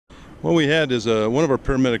What we had is one of our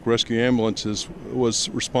paramedic rescue ambulances was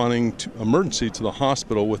responding to emergency to the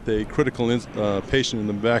hospital with a critical patient in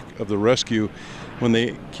the back of the rescue. When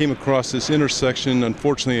they came across this intersection,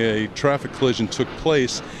 unfortunately a traffic collision took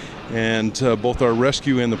place, and both our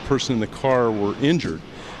rescue and the person in the car were injured.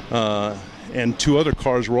 And two other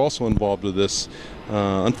cars were also involved with this.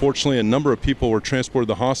 Unfortunately, a number of people were transported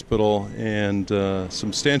to the hospital, and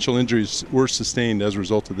substantial injuries were sustained as a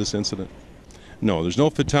result of this incident. No, there's no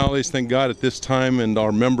fatalities, thank God, at this time, and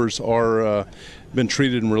our members are been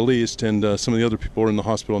treated and released, and some of the other people are in the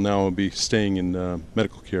hospital now and will be staying in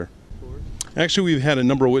medical care. Actually, we've had a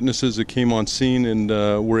number of witnesses that came on scene, and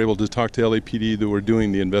were able to talk to LAPD that were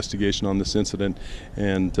doing the investigation on this incident,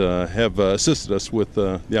 and have assisted us with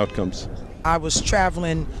the outcomes. I was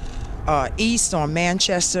traveling east on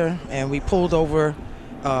Manchester, and we pulled over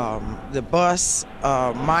the bus.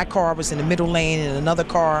 My car was in the middle lane, and another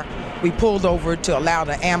car. We pulled over to allow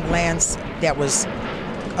the ambulance that was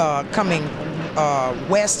coming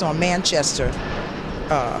west on Manchester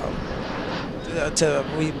to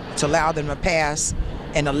allow them to pass.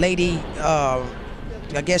 And a lady, I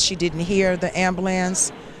guess she didn't hear the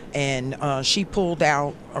ambulance, and she pulled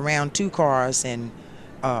out around two cars, and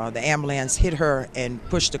the ambulance hit her and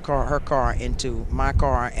pushed her car into my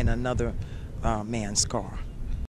car and another man's car.